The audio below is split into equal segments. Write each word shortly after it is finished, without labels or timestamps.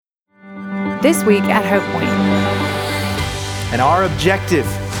This week at Hope Point. And our objective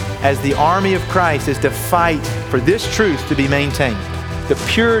as the army of Christ is to fight for this truth to be maintained, the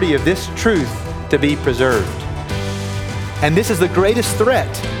purity of this truth to be preserved. And this is the greatest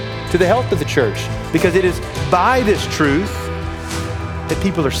threat to the health of the church, because it is by this truth that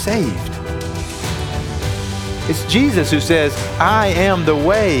people are saved. It's Jesus who says, I am the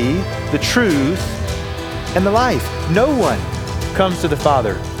way, the truth, and the life. No one comes to the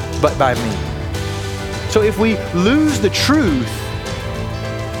Father but by me. So if we lose the truth,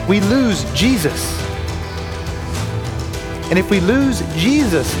 we lose Jesus. And if we lose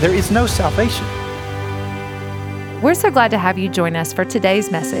Jesus, there is no salvation. We're so glad to have you join us for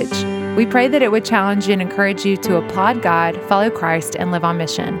today's message. We pray that it would challenge you and encourage you to applaud God, follow Christ, and live on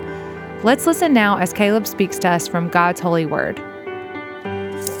mission. Let's listen now as Caleb speaks to us from God's holy word.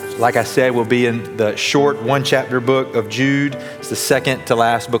 Like I said, we'll be in the short one-chapter book of Jude. It's the second to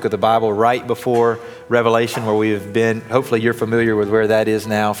last book of the Bible, right before Revelation, where we have been. Hopefully you're familiar with where that is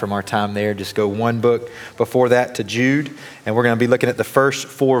now from our time there. Just go one book before that to Jude. And we're going to be looking at the first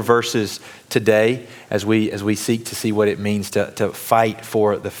 4 verses today as we seek to see what it means to fight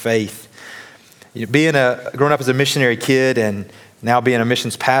for the faith. Growing up as a missionary kid and now being a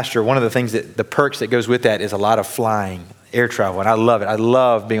missions pastor, one of the things the perks that goes with that is a lot of flying, air travel, and I love it. I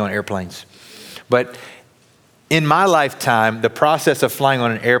love being on airplanes. But in my lifetime, the process of flying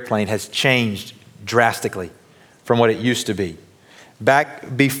on an airplane has changed drastically from what it used to be.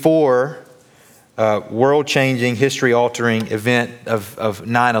 Back before world-changing, history-altering event of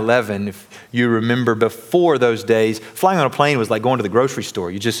 9/11, if you remember before those days, flying on a plane was like going to the grocery store.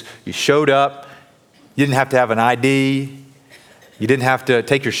 You showed up, you didn't have to have an ID, you didn't have to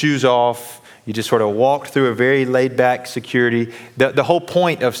take your shoes off. You just sort of walked through a very laid-back security. The whole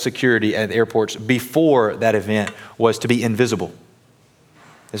point of security at airports before that event was to be invisible.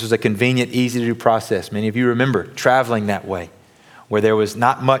 This was a convenient, easy-to-do process. Many of you remember traveling that way, where there was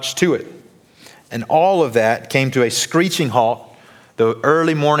not much to it. And all of that came to a screeching halt the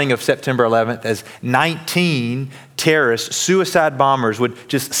early morning of September 11th as 19 terrorists, suicide bombers, would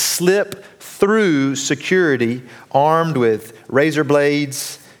just slip through security armed with razor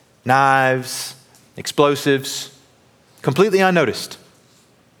blades, knives, explosives, completely unnoticed.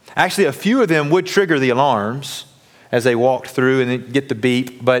 Actually, a few of them would trigger the alarms as they walked through and they'd get the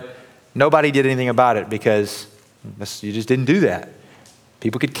beep, but nobody did anything about it because you just didn't do that.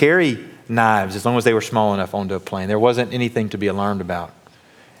 People could carry knives as long as they were small enough onto a plane. There wasn't anything to be alarmed about.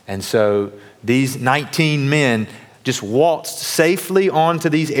 And so these 19 men just waltzed safely onto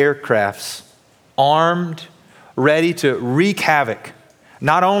these aircrafts, armed, ready to wreak havoc,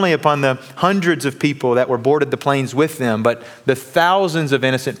 not only upon the hundreds of people that were boarded the planes with them, but the thousands of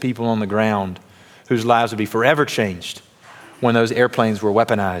innocent people on the ground whose lives would be forever changed when those airplanes were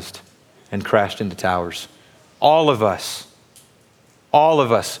weaponized and crashed into towers. All of us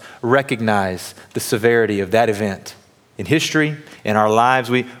recognize the severity of that event in history, in our lives.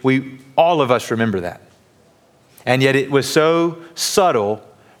 We all of us remember that. And yet it was so subtle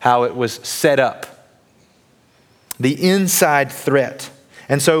how it was set up. The inside threat.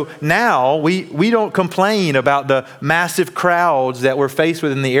 And so now we don't complain about the massive crowds that we're faced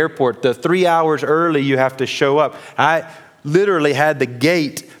with in the airport. The 3 hours early you have to show up. I literally had the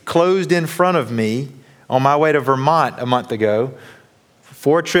gate closed in front of me on my way to Vermont a month ago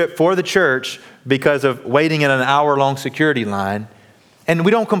for a trip for the church because of waiting in an hour-long security line. And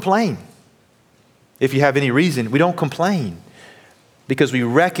we don't complain. If you have any reason, we don't complain because we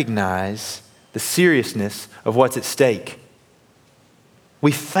recognize the seriousness of what's at stake.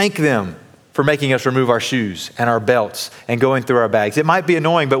 We thank them for making us remove our shoes and our belts and going through our bags. It might be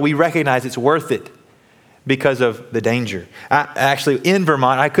annoying, but we recognize it's worth it because of the danger. Actually, in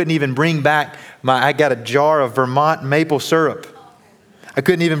Vermont, I couldn't even bring back I got a jar of Vermont maple syrup. I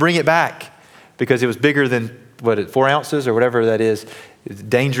couldn't even bring it back because it was bigger than, 4 ounces or whatever that is. It's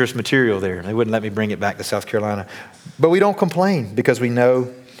dangerous material there. They wouldn't let me bring it back to South Carolina. But we don't complain because we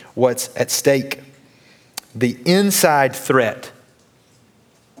know what's at stake. The inside threat.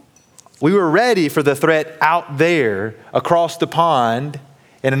 We were ready for the threat out there across the pond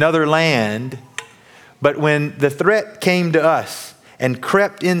in another land. But when the threat came to us and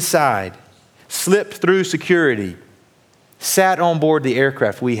crept inside, slipped through security, sat on board the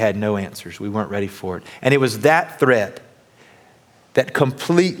aircraft, we had no answers. We weren't ready for it. And it was that threat that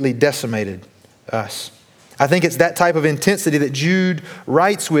completely decimated us. I think it's that type of intensity that Jude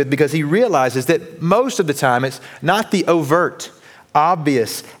writes with because he realizes that most of the time it's not the overt,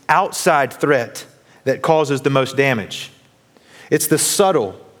 obvious, outside threat that causes the most damage. It's the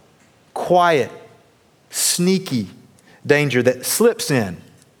subtle, quiet, sneaky danger that slips in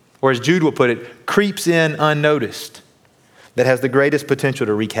or as Jude will put it, creeps in unnoticed, that has the greatest potential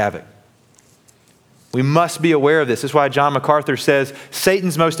to wreak havoc. We must be aware of this. That's why John MacArthur says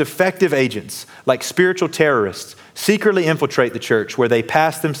Satan's most effective agents, like spiritual terrorists, secretly infiltrate the church where they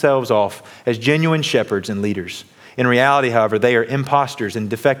pass themselves off as genuine shepherds and leaders. In reality, however, they are imposters and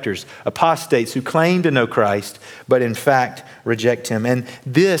defectors, apostates who claim to know Christ, but in fact reject him. And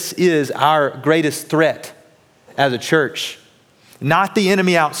this is our greatest threat as a church. Not the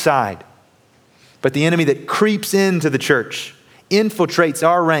enemy outside, but the enemy that creeps into the church, infiltrates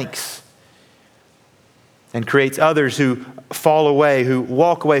our ranks, and creates others who fall away, who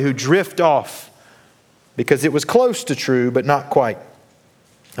walk away, who drift off because it was close to true, but not quite.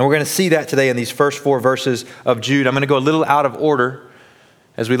 And we're going to see that today in these first 4 verses of Jude. I'm going to go a little out of order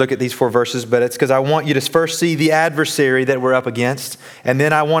as we look at these 4 verses, but it's because I want you to first see the adversary that we're up against, and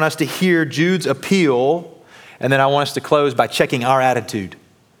then I want us to hear Jude's appeal, and then I want us to close by checking our attitude.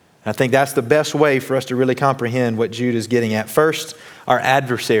 And I think that's the best way for us to really comprehend what Jude is getting at. First, our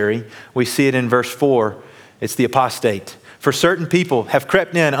adversary. We see it in verse 4. It's the apostate. For certain people have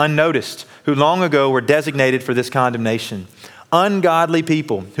crept in unnoticed, who long ago were designated for this condemnation. Ungodly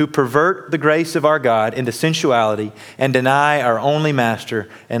people who pervert the grace of our God into sensuality and deny our only Master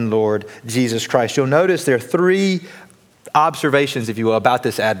and Lord, Jesus Christ. You'll notice there are 3 observations, if you will, about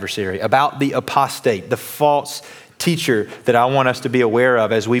this adversary, about the apostate, the false teacher that I want us to be aware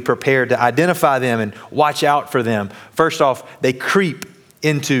of as we prepare to identify them and watch out for them. First off, they creep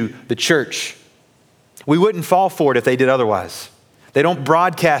into the church. We wouldn't fall for it if they did otherwise. They don't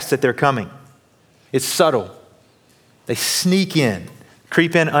broadcast that they're coming. It's subtle. They sneak in,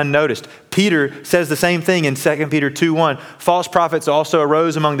 creep in unnoticed. Peter says the same thing in 2 Peter 2:1. False prophets also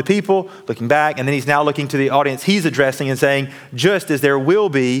arose among the people, looking back, and then he's now looking to the audience he's addressing and saying, just as there will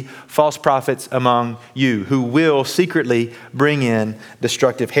be false prophets among you who will secretly bring in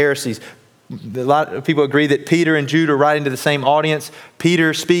destructive heresies. A lot of people agree that Peter and Jude are writing to the same audience.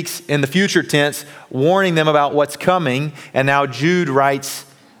 Peter speaks in the future tense, warning them about what's coming, and now Jude writes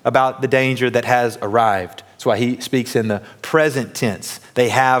about the danger that has arrived. That's why he speaks in the present tense. They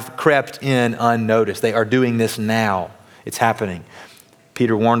have crept in unnoticed. They are doing this now. It's happening.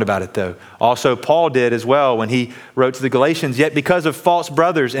 Peter warned about it though. Also, Paul did as well when he wrote to the Galatians, yet because of false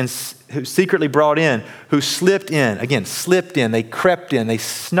brothers and who secretly brought in, who slipped in, they crept in, they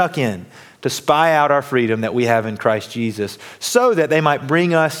snuck in to spy out our freedom that we have in Christ Jesus so that they might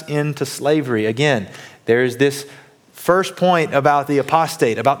bring us into slavery. Again, there's this first point about the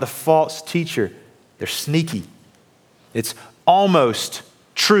apostate, about the false teacher. They're sneaky. It's almost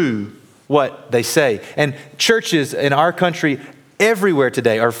true what they say. And churches in our country everywhere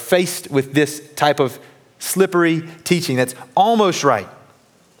today are faced with this type of slippery teaching that's almost right,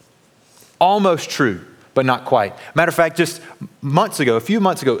 almost true, but not quite. Matter of fact, just a few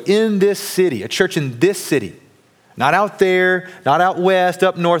months ago, in this city, a church in this city, not out there, not out west,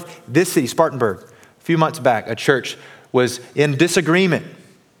 up north, this city, Spartanburg, a few months back, a church was in disagreement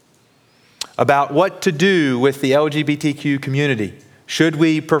about what to do with the LGBTQ community. Should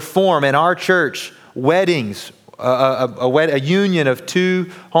we perform in our church weddings, a union of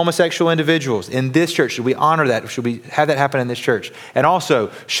 2 homosexual individuals in this church? Should we honor that? Should we have that happen in this church? And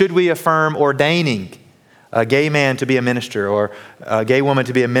also, should we affirm ordaining a gay man to be a minister or a gay woman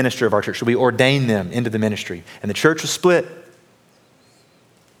to be a minister of our church? Should we ordain them into the ministry? And the church was split.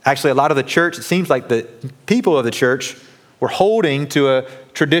 Actually, a lot of the church, it seems like the people of the church were holding to a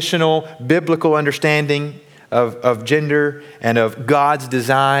traditional biblical understanding of gender and of God's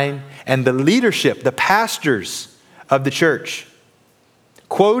design, and the leadership, the pastors of the church,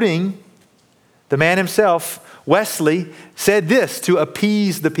 quoting the man himself, Wesley, said this to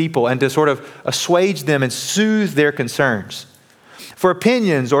appease the people and to sort of assuage them and soothe their concerns. For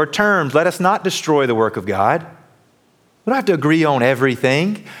opinions or terms, let us not destroy the work of God. We don't have to agree on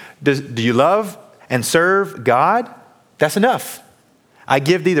everything. Do you love and serve God? That's enough. I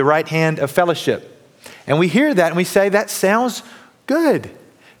give thee the right hand of fellowship. And we hear that and we say, that sounds good.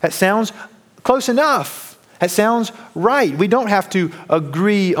 That sounds close enough. That sounds right. We don't have to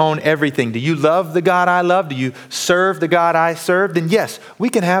agree on everything. Do you love the God I love? Do you serve the God I serve? Then yes, we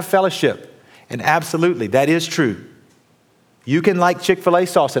can have fellowship. And absolutely, that is true. You can like Chick-fil-A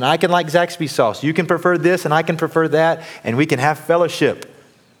sauce and I can like Zaxby's sauce. You can prefer this and I can prefer that, and we can have fellowship.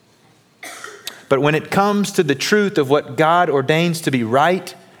 But when it comes to the truth of what God ordains to be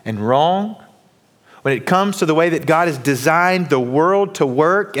right and wrong, when it comes to the way that God has designed the world to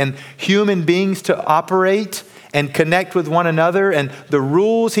work and human beings to operate and connect with one another, and the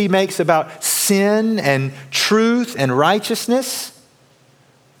rules he makes about sin and truth and righteousness,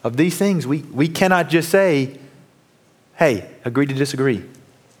 of these things, we cannot just say, hey, agree to disagree.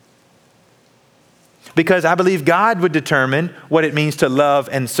 because I believe God would determine what it means to love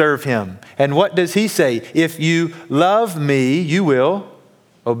and serve him. And what does he say? If you love me, you will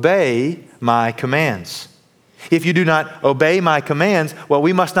obey my commands. If you do not obey my commands, well,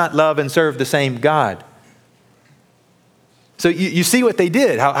 we must not love and serve the same God. So you see what they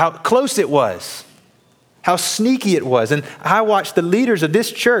did, how close it was, how sneaky it was. And I watched the leaders of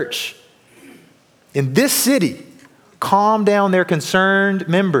this church in this city calm down their concerned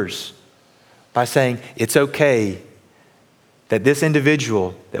members by saying, it's okay that this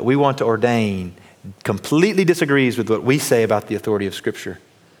individual that we want to ordain completely disagrees with what we say about the authority of Scripture.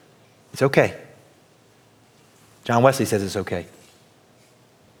 It's okay. John Wesley says it's okay.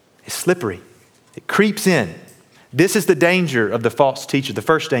 It's slippery. It creeps in. This is the danger of the false teacher, the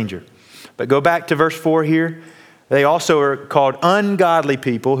first danger. But go back to verse 4 here. They also are called ungodly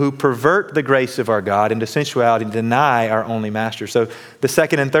people who pervert the grace of our God into sensuality and deny our only master. So the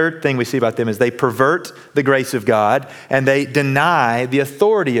second and third thing we see about them is they pervert the grace of God and they deny the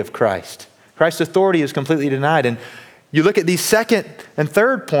authority of Christ. Christ's authority is completely denied. And you look at these second and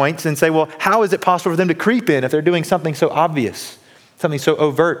third points and say, well, how is it possible for them to creep in if they're doing something so obvious, something so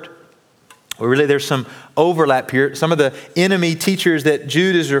overt? Well, really, there's some overlap here. Some of the enemy teachers that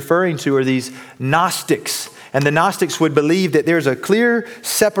Jude is referring to are these Gnostics. And the Gnostics would believe that there's a clear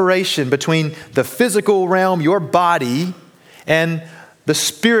separation between the physical realm, your body, and the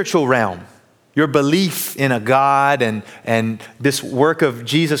spiritual realm, your belief in a God and this work of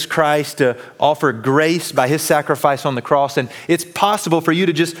Jesus Christ to offer grace by his sacrifice on the cross. And it's possible for you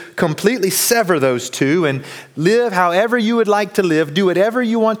to just completely sever those two and live however you would like to live, do whatever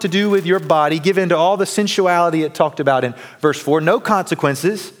you want to do with your body, give in to all the sensuality it talked about in verse 4, no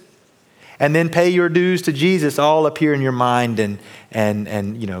consequences, and then pay your dues to Jesus all up here in your mind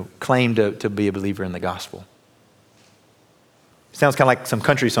and claim to be a believer in the gospel. Sounds kind of like some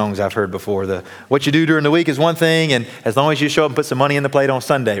country songs I've heard before. What you do during the week is one thing, and as long as you show up and put some money in the plate on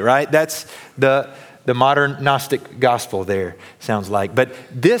Sunday, right? That's the modern Gnostic gospel there, sounds like. But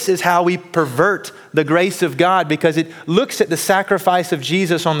this is how we pervert the grace of God, because it looks at the sacrifice of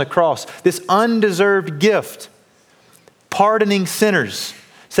Jesus on the cross, this undeserved gift, pardoning sinners,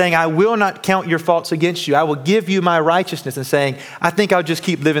 saying, I will not count your faults against you. I will give you my righteousness, and saying, I think I'll just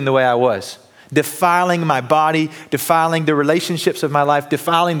keep living the way I was. Defiling my body, defiling the relationships of my life,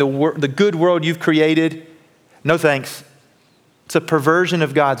 defiling the good world you've created. No thanks. It's a perversion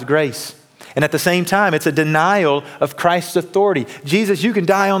of God's grace. And at the same time, it's a denial of Christ's authority. Jesus, you can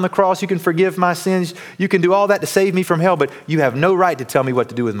die on the cross. You can forgive my sins. You can do all that to save me from hell, but you have no right to tell me what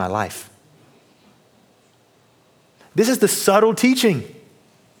to do with my life. This is the subtle teaching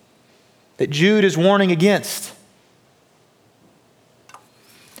that Jude is warning against.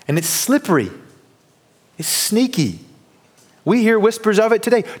 And it's slippery. It's sneaky. We hear whispers of it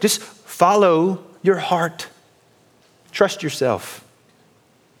today. Just follow your heart. Trust yourself.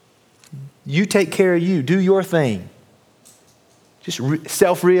 You take care of you. Do your thing. Just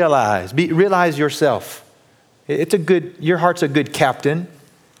self-realize. Realize yourself. Your heart's a good captain.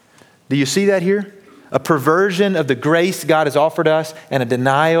 Do you see that here? A perversion of the grace God has offered us and a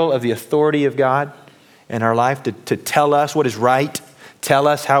denial of the authority of God in our life to tell us what is right, tell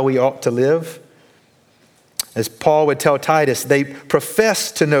us how we ought to live. As Paul would tell Titus, they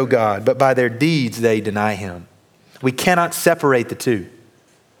profess to know God, but by their deeds they deny him. We cannot separate the two.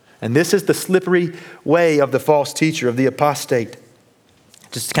 And this is the slippery way of the false teacher, of the apostate.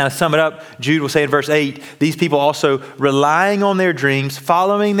 Just to kind of sum it up, Jude will say in verse 8, these people also relying on their dreams,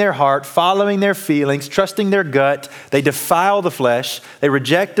 following their heart, following their feelings, trusting their gut, they defile the flesh, they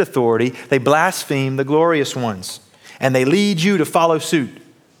reject authority, they blaspheme the glorious ones, and they lead you to follow suit.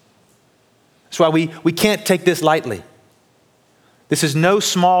 That's why we can't take this lightly. This is no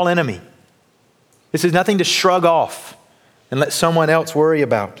small enemy. This is nothing to shrug off and let someone else worry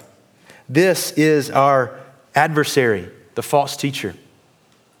about. This is our adversary, the false teacher.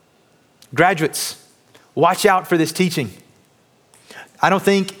 Graduates, watch out for this teaching. I don't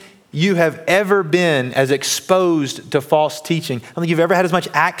think you have ever been as exposed to false teaching. I don't think you've ever had as much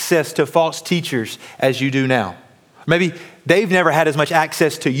access to false teachers as you do now. Maybe they've never had as much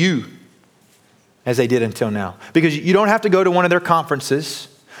access to you as they did until now. Because you don't have to go to one of their conferences.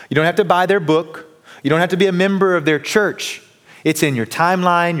 You don't have to buy their book. You don't have to be a member of their church. It's in your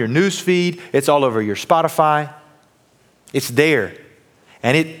timeline, your news feed. It's all over your Spotify. It's there.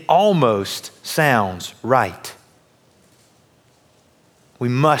 And it almost sounds right. We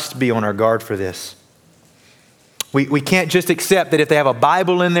must be on our guard for this. We can't just accept that if they have a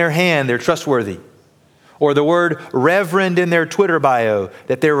Bible in their hand, they're trustworthy. Or the word reverend in their Twitter bio,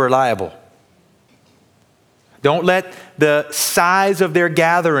 that they're reliable. Don't let the size of their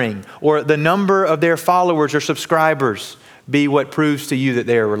gathering or the number of their followers or subscribers be what proves to you that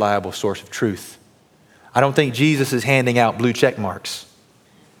they are a reliable source of truth. I don't think Jesus is handing out blue check marks.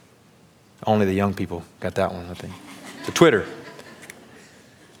 Only the young people got that one, I think. To Twitter.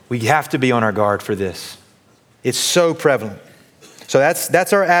 We have to be on our guard for this. It's so prevalent. So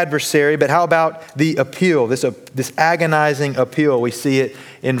that's our adversary, but how about the appeal, this agonizing appeal? We see it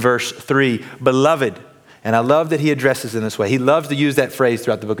in verse 3, beloved. And I love that he addresses it in this way. He loves to use that phrase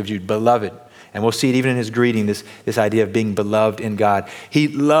throughout the book of Jude, beloved. And we'll see it even in his greeting, this idea of being beloved in God. He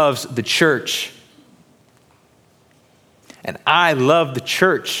loves the church. And I love the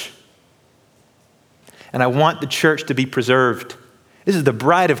church. And I want the church to be preserved. This is the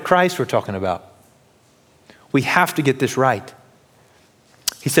bride of Christ we're talking about. We have to get this right.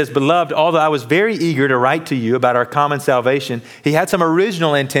 He says, beloved, although I was very eager to write to you about our common salvation, he had some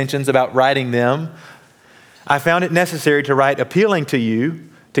original intentions about writing them. I found it necessary to write appealing to you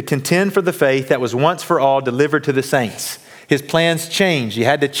to contend for the faith that was once for all delivered to the saints. His plans changed. He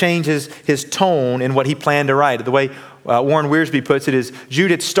had to change his tone in what he planned to write. The way Warren Wiersbe puts it is,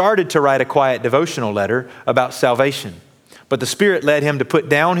 Jude had started to write a quiet devotional letter about salvation, but the Spirit led him to put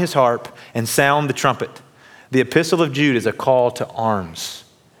down his harp and sound the trumpet. The epistle of Jude is a call to arms.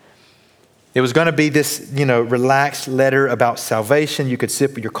 It was going to be this, relaxed letter about salvation. You could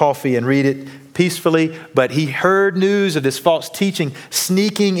sip your coffee and read it peacefully, but he heard news of this false teaching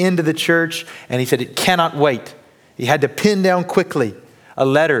sneaking into the church, and he said it cannot wait. He had to pin down quickly a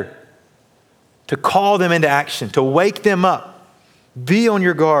letter to call them into action, to wake them up. Be on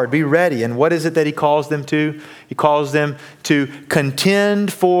your guard, be ready. And what is it that he calls them to? He calls them to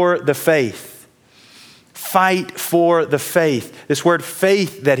contend for the faith. Fight for the faith. This word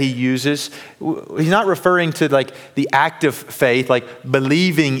faith that he uses, he's not referring to like the act of faith, like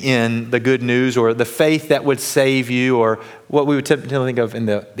believing in the good news or the faith that would save you or what we would typically think of in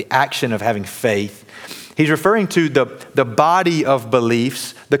the action of having faith. He's referring to the body of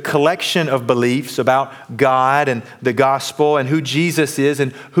beliefs, the collection of beliefs about God and the gospel and who Jesus is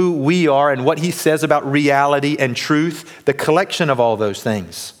and who we are and what he says about reality and truth. The collection of all those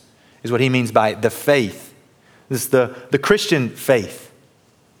things is what he means by the faith. This is the Christian faith,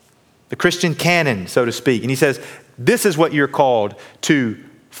 the Christian canon, so to speak. And he says, this is what you're called to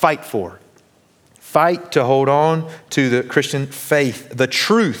fight for. Fight to hold on to the Christian faith, the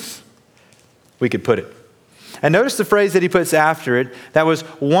truth, we could put it. And notice the phrase that he puts after it, that was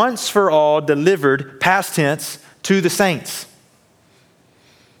once for all delivered, past tense, to the saints.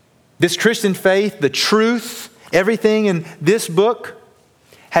 This Christian faith, the truth, everything in this book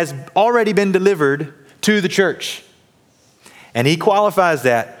has already been delivered to the church. And he qualifies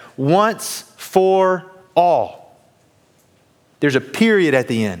that once for all. There's a period at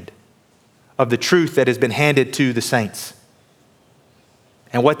the end of the truth that has been handed to the saints.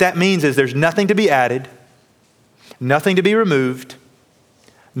 And what that means is there's nothing to be added, nothing to be removed,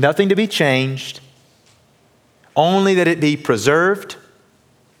 nothing to be changed, only that it be preserved,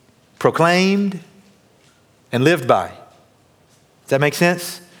 proclaimed, and lived by. Does that make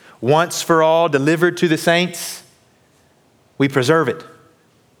sense? Once for all delivered to the saints, we preserve it.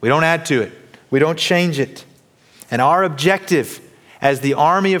 We don't add to it. We don't change it. And our objective as the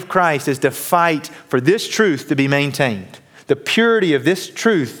army of Christ is to fight for this truth to be maintained, the purity of this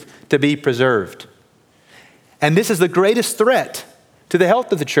truth to be preserved. And this is the greatest threat to the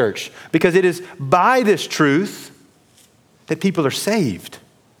health of the church because it is by this truth that people are saved.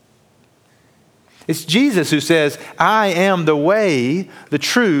 It's Jesus who says, I am the way, the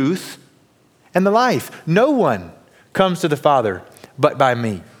truth, and the life. No one comes to the Father but by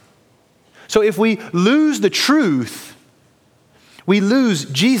me. So if we lose the truth, we lose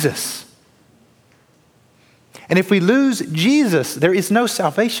Jesus. And if we lose Jesus, there is no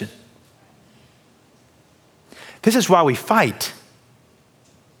salvation. This is why we fight.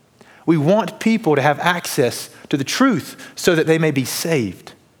 We want people to have access to the truth so that they may be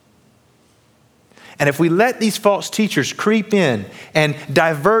saved. And if we let these false teachers creep in and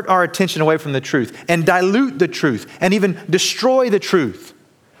divert our attention away from the truth and dilute the truth and even destroy the truth,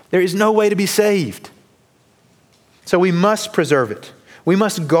 there is no way to be saved. So we must preserve it. We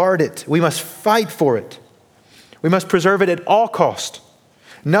must guard it. We must fight for it. We must preserve it at all cost.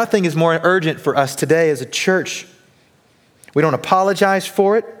 Nothing is more urgent for us today as a church. We don't apologize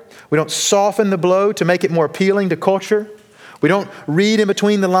for it. We don't soften the blow to make it more appealing to culture. We don't read in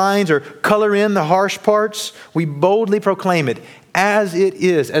between the lines or color in the harsh parts. We boldly proclaim it as it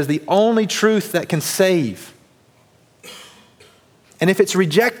is, as the only truth that can save. And if it's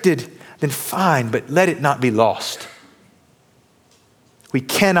rejected, then fine, but let it not be lost. We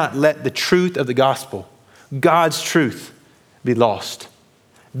cannot let the truth of the gospel God's truth be lost.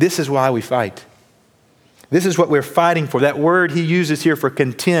 This is why we fight. This is what we're fighting for. That word he uses here for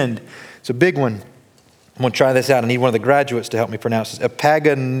contend, it's a big one. I'm going to try this out. I need one of the graduates to help me pronounce this.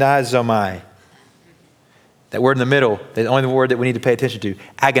 Epagonizomai. That word in the middle, the only word that we need to pay attention to.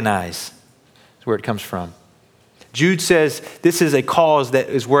 Agonize is where it comes from. Jude says this is a cause that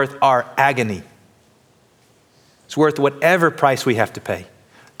is worth our agony. It's worth whatever price we have to pay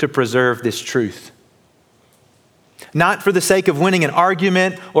to preserve this truth. Not for the sake of winning an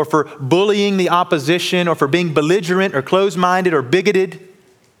argument or for bullying the opposition or for being belligerent or closed-minded or bigoted,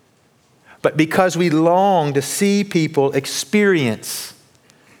 but because we long to see people experience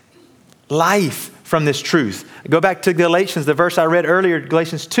life from this truth. Go back to Galatians, the verse I read earlier,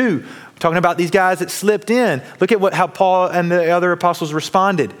 Galatians 2, talking about these guys that slipped in. Look at how Paul and the other apostles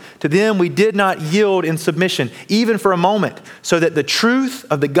responded. To them we did not yield in submission, even for a moment, so that the truth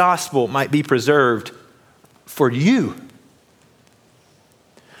of the gospel might be preserved for you.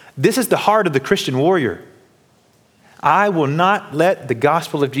 This is the heart of the Christian warrior. I will not let the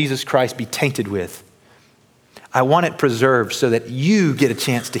gospel of Jesus Christ be tainted with. I want it preserved so that you get a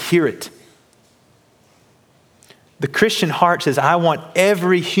chance to hear it. The Christian heart says, I want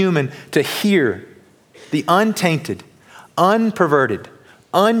every human to hear the untainted, unperverted,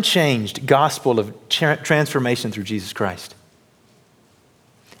 unchanged gospel of transformation through Jesus Christ.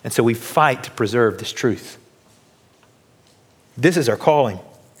 And so we fight to preserve this truth. This is our calling.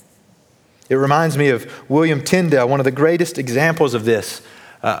 It reminds me of William Tyndale, one of the greatest examples of this,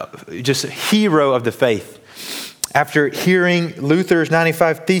 just a hero of the faith. After hearing Luther's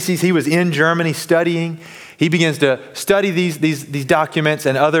 95 Theses, he was in Germany studying. He begins to study these documents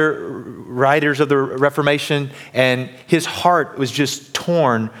and other writers of the Reformation, and his heart was just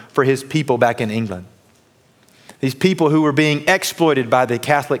torn for his people back in England. These people who were being exploited by the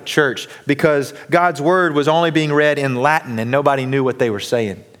Catholic Church because God's word was only being read in Latin and nobody knew what they were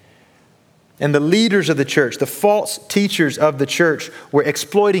saying. And the leaders of the church, the false teachers of the church, were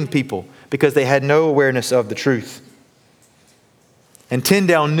exploiting people because they had no awareness of the truth. And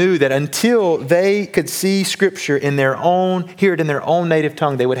Tyndale knew that until they could see Scripture hear it in their own native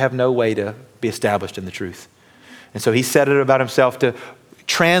tongue, they would have no way to be established in the truth. And so he set it about himself to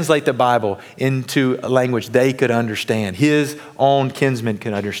translate the Bible into a language they could understand, his own kinsmen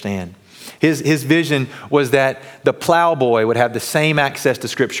could understand. His vision was that the plowboy would have the same access to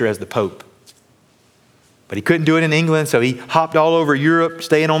Scripture as the Pope. But he couldn't do it in England, so he hopped all over Europe,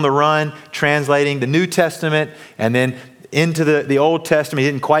 staying on the run, translating the New Testament, and then into the Old Testament.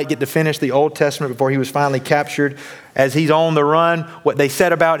 He didn't quite get to finish the Old Testament before he was finally captured. As he's on the run, what they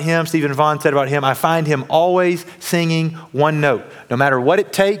said about him, Stephen Vaughn said about him, I find him always singing one note. No matter what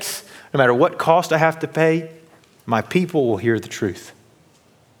it takes, no matter what cost I have to pay, my people will hear the truth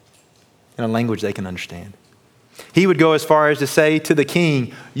in a language they can understand. He would go as far as to say to the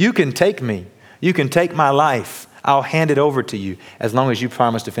king, you can take me. You can take my life. I'll hand it over to you as long as you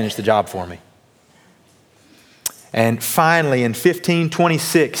promise to finish the job for me. And finally, in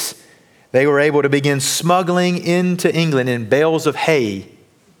 1526, they were able to begin smuggling into England in bales of hay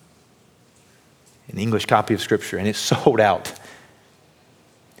an English copy of Scripture, and it sold out.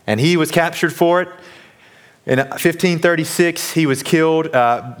 And he was captured for it. In 1536, he was killed.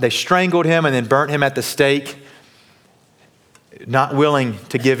 They strangled him and then burnt him at the stake, not willing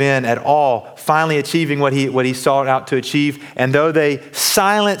to give in at all, finally achieving what he sought out to achieve. And though they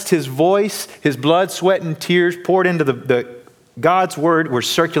silenced his voice, his blood, sweat, and tears poured into the God's word were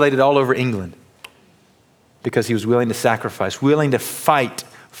circulated all over England because he was willing to sacrifice, willing to fight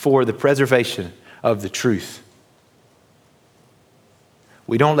for the preservation of the truth.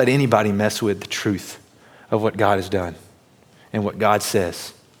 We don't let anybody mess with the truth of what God has done and what God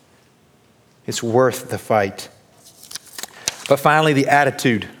says. It's worth the fight. But finally, the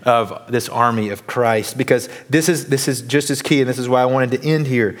attitude of this army of Christ, because this is just as key, and this is why I wanted to end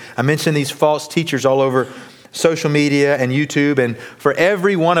here. I mentioned these false teachers all over social media and YouTube, and for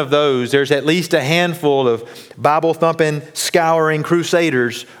every one of those, there's at least a handful of Bible-thumping, scouring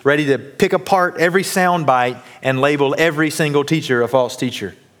crusaders ready to pick apart every soundbite and label every single teacher a false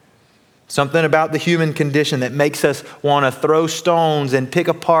teacher. Something about the human condition that makes us want to throw stones and pick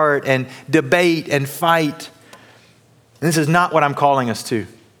apart and debate and fight. And this is not what I'm calling us to.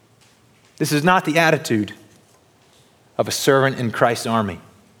 This is not the attitude of a servant in Christ's army.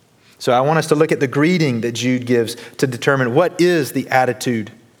 So I want us to look at the greeting that Jude gives to determine what is the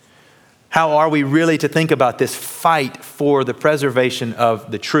attitude. How are we really to think about this fight for the preservation of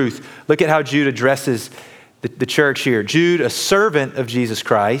the truth? Look at how Jude addresses the church here. Jude, a servant of Jesus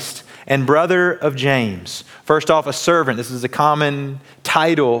Christ, and brother of James. First off, a servant. This is a common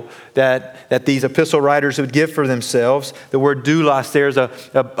title that these epistle writers would give for themselves. The word doulos there is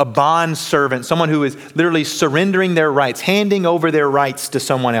a bond servant, someone who is literally surrendering their rights, handing over their rights to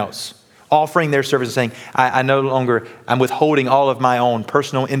someone else, offering their service and saying, I'm withholding all of my own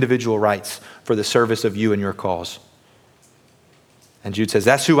personal individual rights for the service of you and your cause. And Jude says,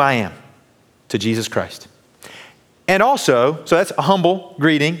 that's who I am to Jesus Christ. And also, so that's a humble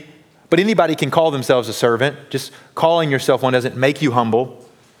greeting, but anybody can call themselves a servant. Just calling yourself one doesn't make you humble.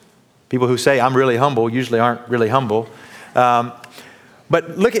 People who say, I'm really humble, usually aren't really humble. But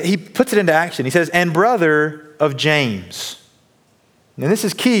look he puts it into action. He says, and brother of James. And this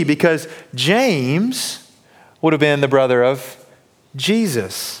is key because James would have been the brother of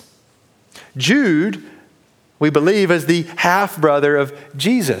Jesus. Jude, we believe, is the half-brother of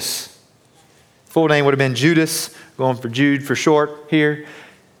Jesus. Full name would have been Judas, going for Jude for short here.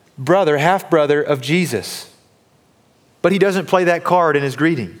 Brother, half-brother of Jesus. But he doesn't play that card in his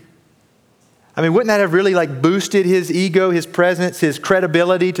greeting. I mean, wouldn't that have really boosted his ego, his presence, his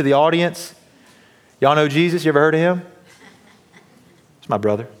credibility to the audience? Y'all know Jesus? You ever heard of him? It's my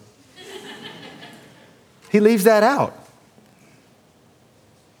brother. He leaves that out.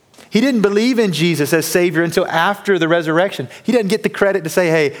 He didn't believe in Jesus as Savior until after the resurrection. He doesn't get the credit to say,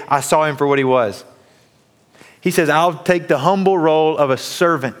 hey, I saw him for what he was. He says, I'll take the humble role of a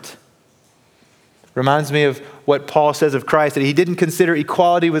servant. Reminds me of what Paul says of Christ, that he didn't consider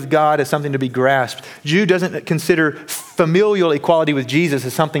equality with God as something to be grasped. Jude doesn't consider familial equality with Jesus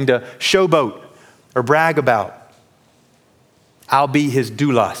as something to showboat or brag about. I'll be his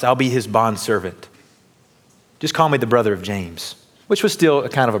doulos. I'll be his bondservant. Just call me the brother of James. Which was still a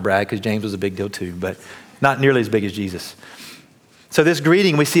kind of a brag because James was a big deal too, but not nearly as big as Jesus. So this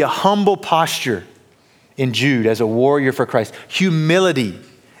greeting, we see a humble posture in Jude as a warrior for Christ. Humility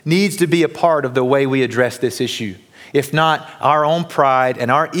needs to be a part of the way we address this issue. If not, our own pride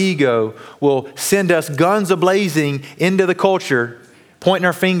and our ego will send us guns a-blazing into the culture, pointing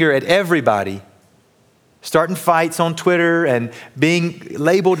our finger at everybody, starting fights on Twitter and being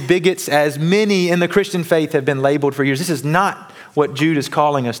labeled bigots as many in the Christian faith have been labeled for years. This is not what Jude is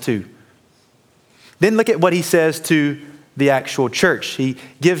calling us to. Then look at what he says to the actual church. He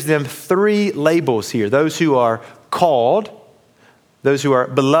gives them 3 labels here. Those who are called, those who are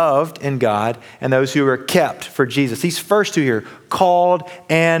beloved in God, and those who are kept for Jesus. These first 2 here, called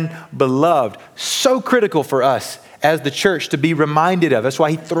and beloved. So critical for us as the church to be reminded of. That's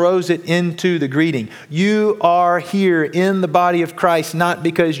why he throws it into the greeting. You are here in the body of Christ, not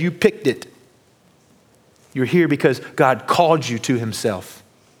because you picked it. You're here because God called you to himself.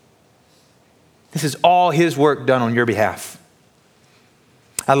 This is all his work done on your behalf.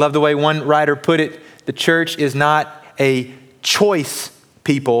 I love the way one writer put it. The church is not a choice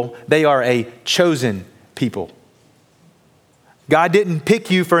people. They are a chosen people. God didn't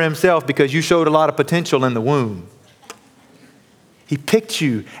pick you for himself because you showed a lot of potential in the womb. He picked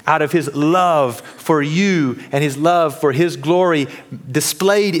you out of his love for you and his love for his glory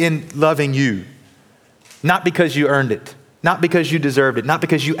displayed in loving you. Not because you earned it, not because you deserved it, not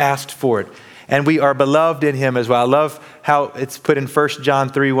because you asked for it. And we are beloved in him as well. I love how it's put in 1 John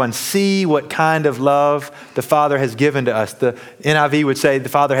 3:1. See what kind of love the Father has given to us. The NIV would say the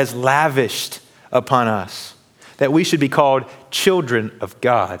Father has lavished upon us, that we should be called children of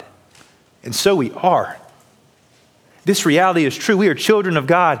God. And so we are. This reality is true. We are children of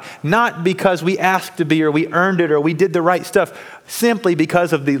God, not because we asked to be or we earned it or we did the right stuff, simply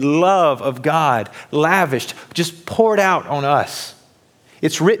because of the love of God, lavished, just poured out on us.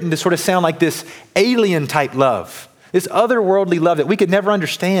 It's written to sort of sound like this alien type love, this otherworldly love that we could never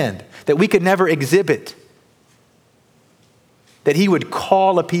understand, that we could never exhibit, that he would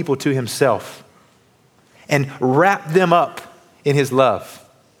call a people to himself and wrap them up in his love.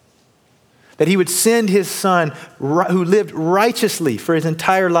 That he would send his son who lived righteously for his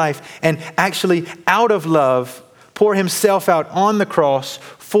entire life and actually out of love pour himself out on the cross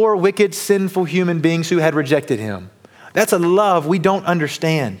for wicked, sinful human beings who had rejected him. That's a love we don't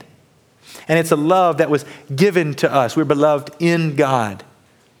understand. And it's a love that was given to us. We're beloved in God.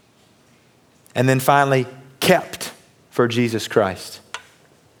 And then finally, kept for Jesus Christ.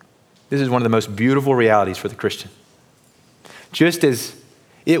 This is one of the most beautiful realities for the Christian. Just as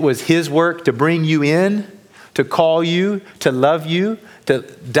it was his work to bring you in, to call you, to love you, to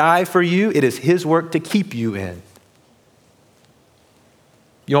die for you. It is his work to keep you in.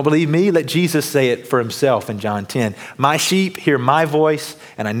 You don't believe me? Let Jesus say it for himself in John 10. My sheep hear my voice,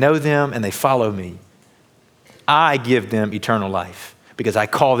 and I know them, and they follow me. I give them eternal life because I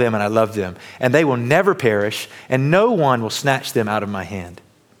call them and I love them, and they will never perish, and no one will snatch them out of my hand.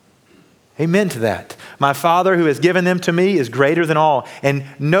 Amen to that. My Father who has given them to me is greater than all, and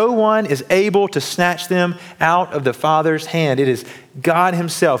no one is able to snatch them out of the Father's hand. It is God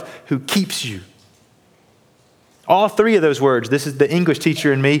himself who keeps you. All three of those words, this is the English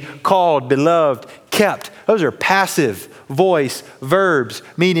teacher in me, called, beloved, kept. Those are passive voice verbs,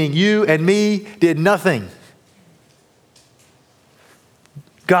 meaning you and me did nothing.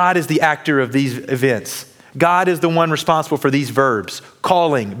 God is the actor of these events. God is the one responsible for these verbs,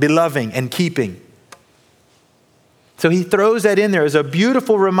 calling, beloving, and keeping. So he throws that in there as a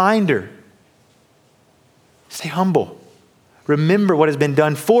beautiful reminder. Stay humble. Remember what has been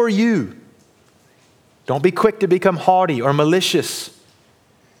done for you. Don't be quick to become haughty or malicious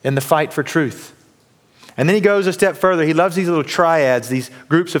in the fight for truth. And then he goes a step further. He loves these little triads, these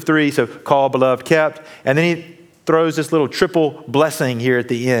groups of three, so called, beloved, kept. And then he throws this little triple blessing here at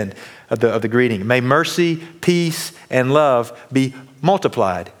the end of the greeting. May mercy, peace, and love be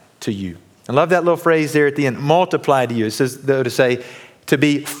multiplied to you. I love that little phrase there at the end, multiplied to you. It says, though, to say, to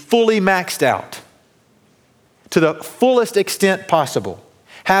be fully maxed out, to the fullest extent possible.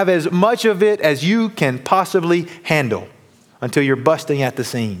 Have as much of it as you can possibly handle until you're busting at the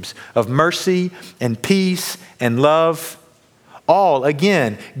seams of mercy and peace and love. All,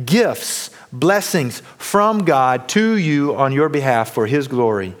 again, gifts, blessings from God to you on your behalf for his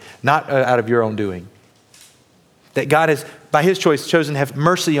glory, not out of your own doing. That God has, by his choice, chosen to have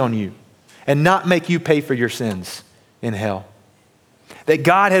mercy on you and not make you pay for your sins in hell. That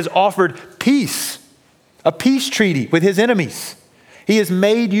God has offered peace, a peace treaty with his enemies. He has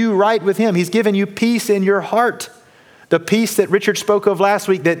made you right with him. He's given you peace in your heart. The peace that Richard spoke of last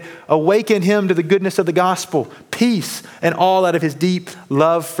week that awakened him to the goodness of the gospel. Peace, and all out of his deep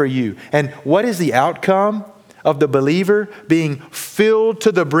love for you. And what is the outcome of the believer being filled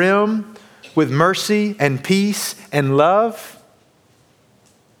to the brim with mercy and peace and love?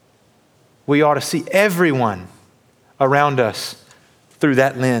 We ought to see everyone around us through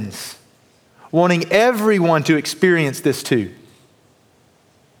that lens, wanting everyone to experience this too.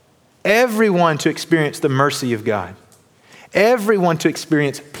 Everyone to experience the mercy of God. Everyone to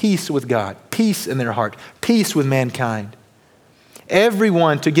experience peace with God, peace in their heart, peace with mankind.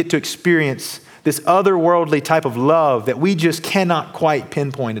 Everyone to get to experience this otherworldly type of love that we just cannot quite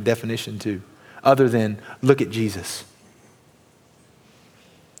pinpoint a definition to, other than look at Jesus.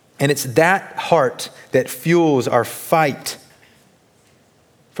 And it's that heart that fuels our fight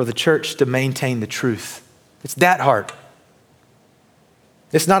for the church to maintain the truth. It's that heart.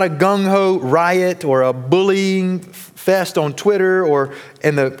 It's not a gung-ho riot or a bullying fest on Twitter or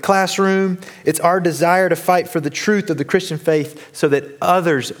in the classroom. It's our desire to fight for the truth of the Christian faith so that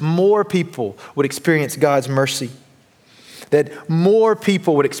others, more people, would experience God's mercy. That more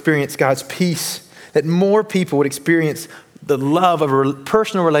people would experience God's peace. That more people would experience the love of a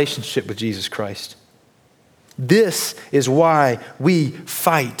personal relationship with Jesus Christ. This is why we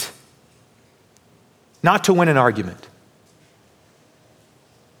fight. Not to win an argument.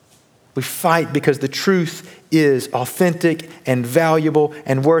 We fight because the truth is authentic and valuable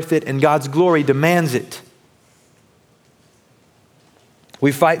and worth it, and God's glory demands it.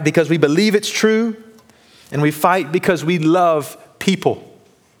 We fight because we believe it's true, and we fight because we love people.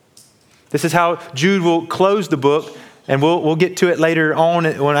 This is how Jude will close the book, and we'll get to it later on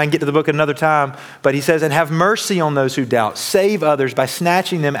when I get to the book another time. But he says, and have mercy on those who doubt. Save others by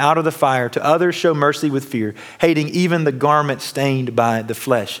snatching them out of the fire. To others show mercy with fear, hating even the garment stained by the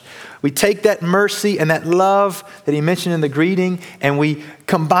flesh. We take that mercy and that love that he mentioned in the greeting, and we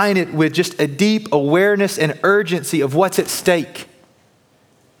combine it with just a deep awareness and urgency of what's at stake.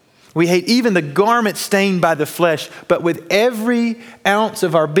 We hate even the garment stained by the flesh, but with every ounce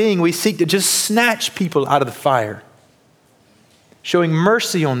of our being, we seek to just snatch people out of the fire, showing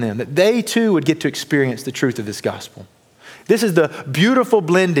mercy on them, that they too would get to experience the truth of this gospel. This is the beautiful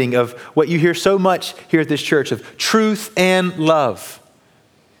blending of what you hear so much here at this church of truth and love.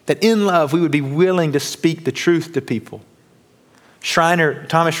 That in love, we would be willing to speak the truth to people.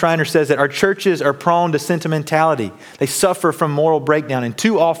 Thomas Schreiner says that our churches are prone to sentimentality. They suffer from moral breakdown, and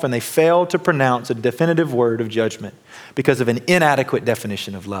too often they fail to pronounce a definitive word of judgment because of an inadequate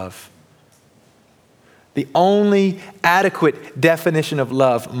definition of love. The only adequate definition of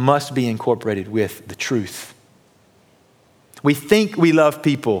love must be incorporated with the truth. We think we love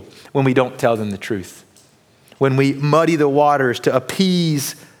people when we don't tell them the truth, when we muddy the waters to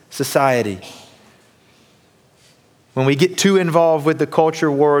appease society, when we get too involved with the culture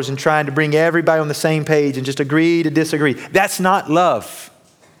wars and trying to bring everybody on the same page and just agree to disagree. That's not love.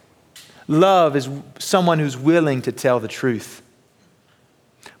 Love is someone who's willing to tell the truth.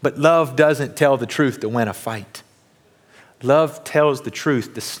 But love doesn't tell the truth to win a fight. Love tells the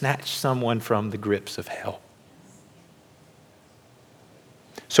truth to snatch someone from the grips of hell.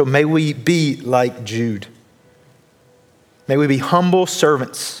 So may we be like Jude. May we be humble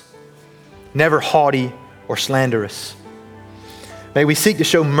servants, never haughty or slanderous. May we seek to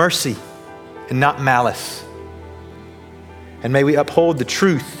show mercy and not malice. And may we uphold the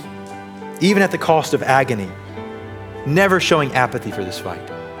truth, even at the cost of agony, never showing apathy for this fight.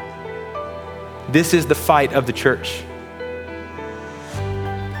 This is the fight of the church.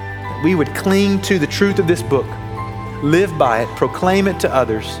 We would cling to the truth of this book, live by it, proclaim it to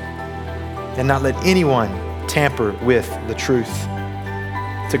others, and not let anyone tamper with the truth.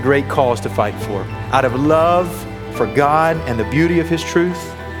 It's a great cause to fight for. Out of love for God and the beauty of His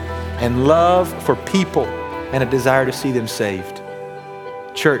truth, and love for people and a desire to see them saved.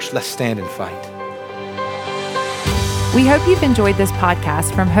 Church, let's stand and fight. We hope you've enjoyed this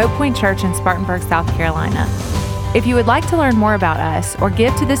podcast from Hope Point Church in Spartanburg, South Carolina. If you would like to learn more about us or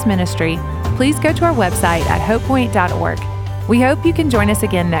give to this ministry, please go to our website at hopepoint.org. We hope you can join us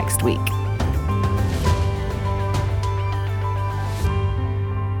again next week.